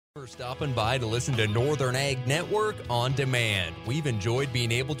For stopping by to listen to Northern Ag Network on demand. We've enjoyed being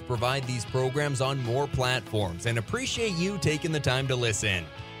able to provide these programs on more platforms and appreciate you taking the time to listen.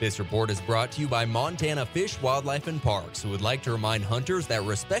 This report is brought to you by Montana Fish, Wildlife, and Parks, who would like to remind hunters that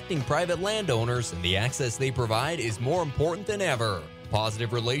respecting private landowners and the access they provide is more important than ever.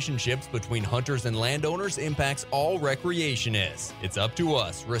 Positive relationships between hunters and landowners impacts all recreationists. It's up to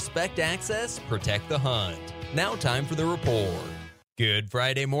us. Respect access, protect the hunt. Now time for the report. Good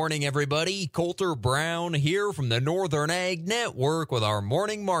Friday morning, everybody. Colter Brown here from the Northern Ag Network with our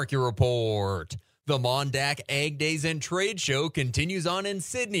morning market report. The Mondac Ag Days and Trade Show continues on in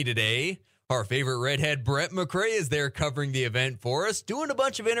Sydney today. Our favorite redhead Brett McRae is there covering the event for us, doing a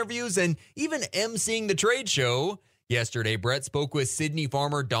bunch of interviews and even emceeing the trade show. Yesterday, Brett spoke with Sydney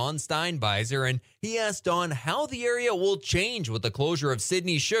farmer Don Steinbeiser, and he asked Don how the area will change with the closure of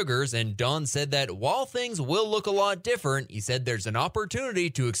Sydney Sugars, and Don said that while things will look a lot different, he said there's an opportunity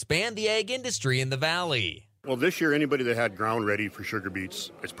to expand the ag industry in the valley. Well, this year, anybody that had ground ready for sugar beets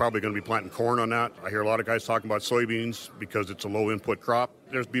is probably going to be planting corn on that. I hear a lot of guys talking about soybeans because it's a low input crop.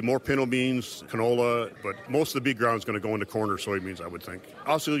 There's be more pinto beans, canola, but most of the big ground is going to go into corn or soybeans, I would think.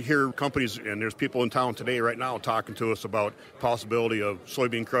 I also hear companies, and there's people in town today right now talking to us about possibility of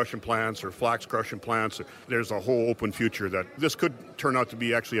soybean crushing plants or flax crushing plants. There's a whole open future that this could turn out to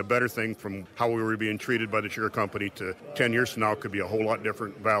be actually a better thing from how we were being treated by the sugar company to 10 years from now. It could be a whole lot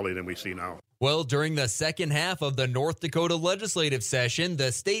different valley than we see now. Well, during the second half of the North Dakota legislative session,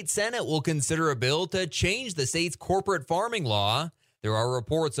 the state Senate will consider a bill to change the state's corporate farming law. There are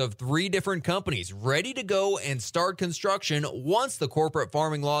reports of 3 different companies ready to go and start construction once the corporate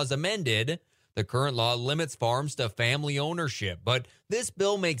farming law is amended. The current law limits farms to family ownership, but this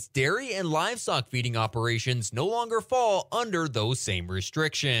bill makes dairy and livestock feeding operations no longer fall under those same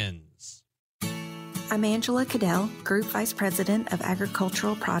restrictions. I'm Angela Cadell, Group Vice President of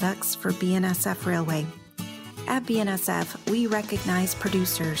Agricultural Products for BNSF Railway. At BNSF, we recognize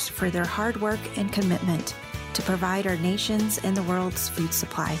producers for their hard work and commitment to provide our nation's and the world's food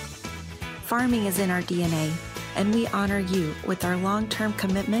supply. Farming is in our DNA, and we honor you with our long-term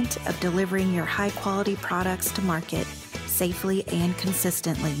commitment of delivering your high-quality products to market safely and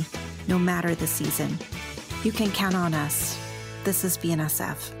consistently, no matter the season. You can count on us. This is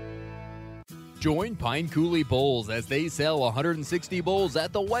BNSF. Join Pine Coulee Bulls as they sell 160 bulls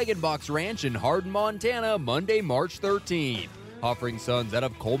at the Wagon Box Ranch in Hardin, Montana, Monday, March 13th. Offering sons out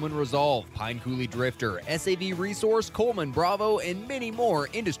of Coleman Resolve, Pine Coulee Drifter, SAV Resource, Coleman Bravo, and many more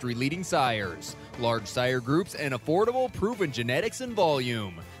industry-leading sires. Large sire groups and affordable, proven genetics and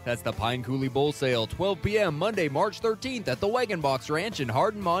volume. That's the Pine Coulee Bull Sale, 12 p.m. Monday, March 13th at the Wagon Box Ranch in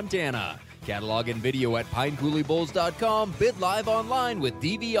Hardin, Montana. Catalog and video at pinecouleebulls.com. Bid live online with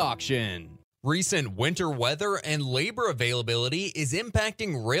DV Auction. Recent winter weather and labor availability is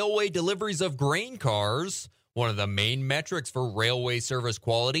impacting railway deliveries of grain cars. One of the main metrics for railway service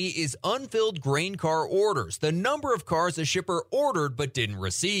quality is unfilled grain car orders, the number of cars a shipper ordered but didn't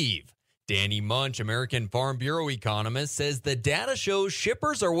receive. Danny Munch, American Farm Bureau economist, says the data shows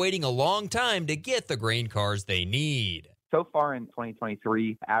shippers are waiting a long time to get the grain cars they need. So far in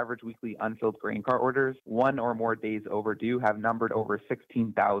 2023, average weekly unfilled grain car orders, 1 or more days overdue, have numbered over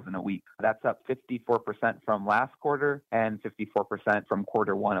 16,000 a week. That's up 54% from last quarter and 54% from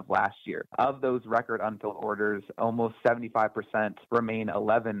quarter 1 of last year. Of those record unfilled orders, almost 75% remain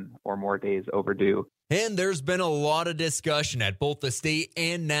 11 or more days overdue. And there's been a lot of discussion at both the state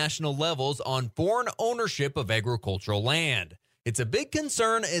and national levels on foreign ownership of agricultural land. It's a big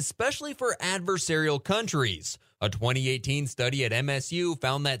concern, especially for adversarial countries. A 2018 study at MSU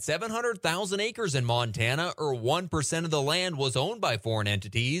found that 700,000 acres in Montana, or 1% of the land, was owned by foreign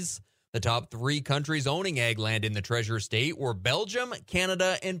entities. The top 3 countries owning ag land in the Treasure State were Belgium,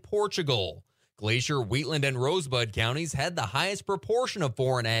 Canada, and Portugal. Glacier, Wheatland, and Rosebud counties had the highest proportion of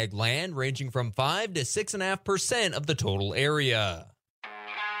foreign ag land, ranging from 5 to 6.5% of the total area.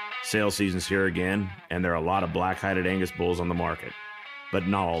 Sale season's here again, and there are a lot of black-hided Angus bulls on the market, but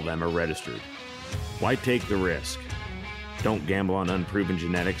not all of them are registered. Why take the risk? Don't gamble on unproven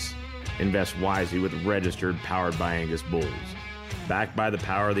genetics. Invest wisely with registered, powered by Angus bulls. Backed by the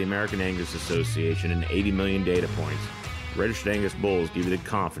power of the American Angus Association and 80 million data points, registered Angus bulls give you the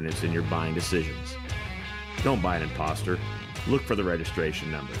confidence in your buying decisions. Don't buy an imposter. Look for the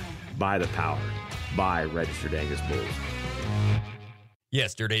registration number. Buy the power. Buy registered Angus bulls.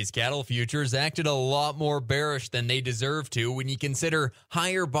 Yesterday's cattle futures acted a lot more bearish than they deserve to when you consider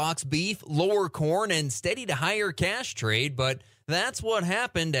higher box beef, lower corn, and steady to higher cash trade, but that's what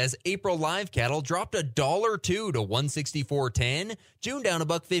happened as April live cattle dropped $1.02 to $164.10, June down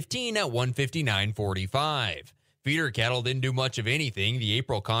 $1.15 at $159.45. Feeder cattle didn't do much of anything. The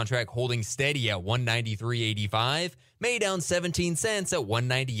April contract holding steady at $193.85. May down 17 cents at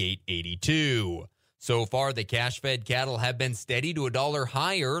 $198.82. So far, the cash-fed cattle have been steady to $1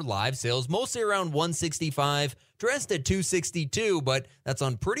 higher. Live sales mostly around $165, dressed at $262, but that's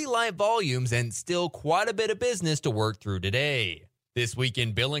on pretty light volumes and still quite a bit of business to work through today. This week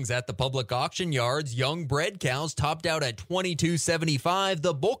in billings at the public auction yards, young bred cows topped out at $22.75.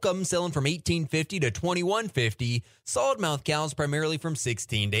 The Bulkum selling from $18.50 to $21.50. Solid mouth cows primarily from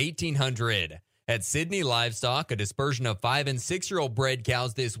 $1,600 to $1,800. At Sydney Livestock, a dispersion of 5- and 6-year-old bred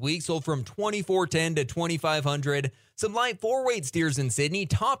cows this week sold from $24.10 to $2,500. Some light 4-weight steers in Sydney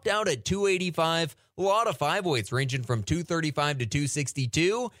topped out at $285. A lot of 5-weights ranging from $235 to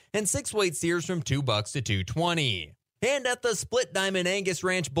 $262, and 6-weight steers from $2 to $220. And at the Split Diamond Angus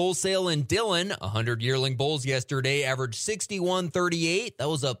Ranch Bull Sale in Dillon, 100 yearling bulls yesterday averaged $61.38. That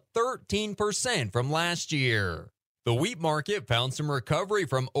was up 13% from last year. The wheat market found some recovery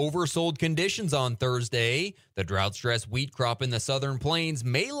from oversold conditions on Thursday. The drought-stressed wheat crop in the southern plains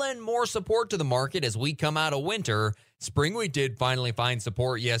may lend more support to the market as we come out of winter. Spring wheat did finally find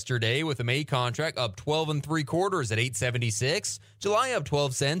support yesterday with the May contract up 12 3/4 at $8.76. July up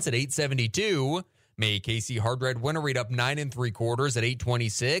 12 cents at $8.72. May KC hard red winter wheat up 9 3/4 at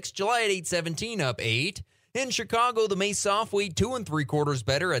 $8.26. July at $8.17 up 8. In Chicago, the May soft wheat 2 3/4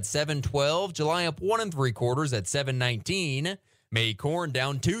 better at $7.12. July up 1 3/4 at $7.19. May corn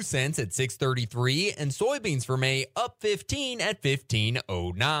down 2 cents at $6.33, and soybeans for May up 15 at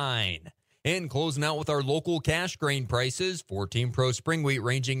 $15.09. And closing out with our local cash grain prices, 14 Pro spring wheat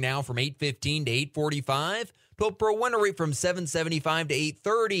ranging now from $8.15 to $8.45. 12 Pro winter wheat from $7.75 to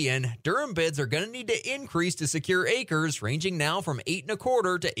 $8.30, and Durham bids are going to need to increase to secure acres, ranging now from $8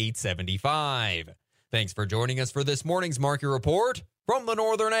 1/4 to $8.75. Thanks for joining us for this morning's Market Report. From the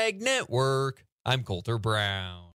Northern Ag Network, I'm Colter Brown.